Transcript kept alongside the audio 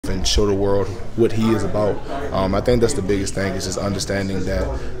and show the world what he is about. I think that's the biggest thing, is just understanding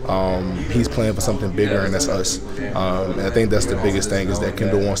that he's playing for something bigger, and that's us. And I think that's the biggest thing, is that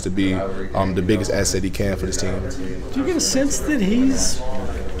Kendall wants to be the biggest asset he can for this team. Do you get a sense that he's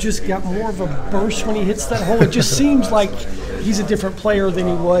just got more of a burst when he hits that hole? It just seems like he's a different player than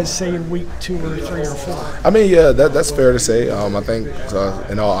he was, say, in week 2 or 3 or 4. I mean, yeah, that's fair to say. I think,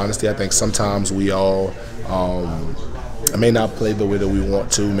 in all honesty, I think sometimes we all may not play the way that we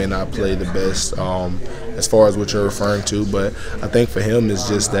want to, may not play the best as far as what you're referring to, but I think for him it's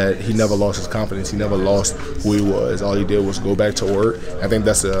just that he never lost his confidence. He never lost who he was. All he did was go back to work. I think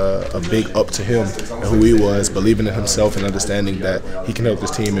that's a big up to him and who he was, believing in himself and understanding that he can help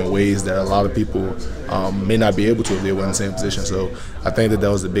this team in ways that a lot of people may not be able to if they were in the same position. So I think that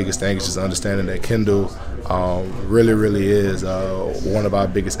was the biggest thing, is just understanding that Kendall really is one of our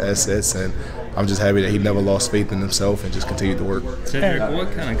biggest assets, and I'm just happy that he never lost faith in himself and just continued to work. Sedrick,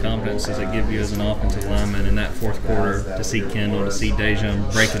 what kind of confidence does it give you as an offensive lineman in that fourth quarter to see Kendall, to see Dejan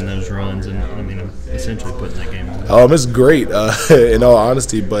breaking those runs and, essentially putting that game on? It's great, in all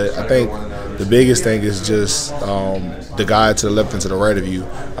honesty, but I think the biggest thing is just the guy to the left and to the right of you,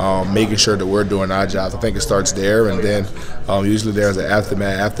 making sure that we're doing our jobs. I think it starts there, and then usually there's an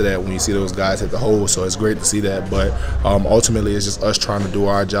aftermath after that when you see those guys hit the hole, so it's great to see that. But ultimately it's just us trying to do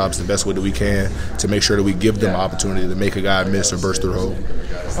our jobs the best way that we can to make sure that we give them opportunity to make a guy miss or burst through the hole.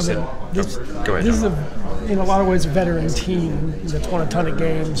 This is, in a lot of ways, a veteran team that's won a ton of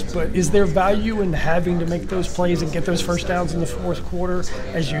games, but is there value in having to make those plays and get those first downs in the fourth quarter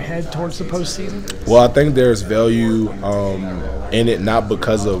as you head towards the postseason? Well, I think there's value in it, not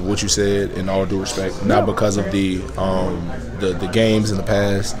because of what you said, in all due respect, not because of the games in the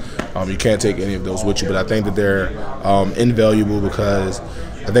past. You can't take any of those with you, but I think that they're invaluable because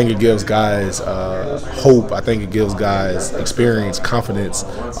I think it gives guys hope. I think it gives guys experience, confidence,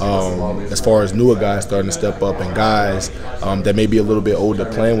 as far as newer guys starting to step up, and guys that may be a little bit older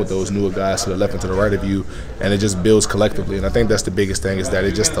playing with those newer guys to the left and to the right of you, and it just builds collectively. And I think that's the biggest thing, is that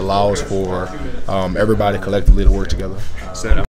it just allows for everybody collectively to work together.